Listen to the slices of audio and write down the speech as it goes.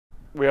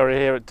We are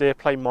here at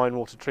Deerplay Mine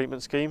Water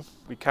Treatment Scheme.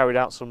 We carried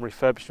out some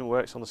refurbishment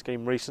works on the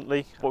scheme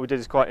recently. What we did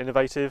is quite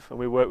innovative, and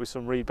we worked with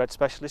some reed bed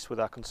specialists with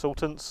our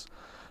consultants.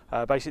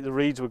 Basically the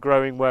reeds were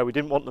growing where we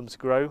didn't want them to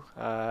grow,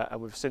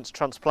 and we've since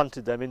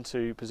transplanted them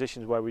into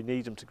positions where we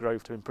need them to grow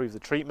to improve the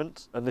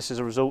treatment. And this is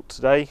a result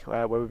today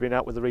where we've been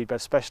out with the reed bed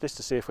specialist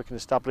to see if we can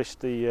establish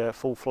the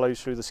full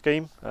flows through the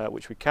scheme,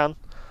 which we can,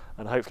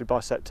 and hopefully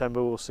by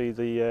September we'll see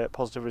the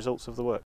positive results of the work.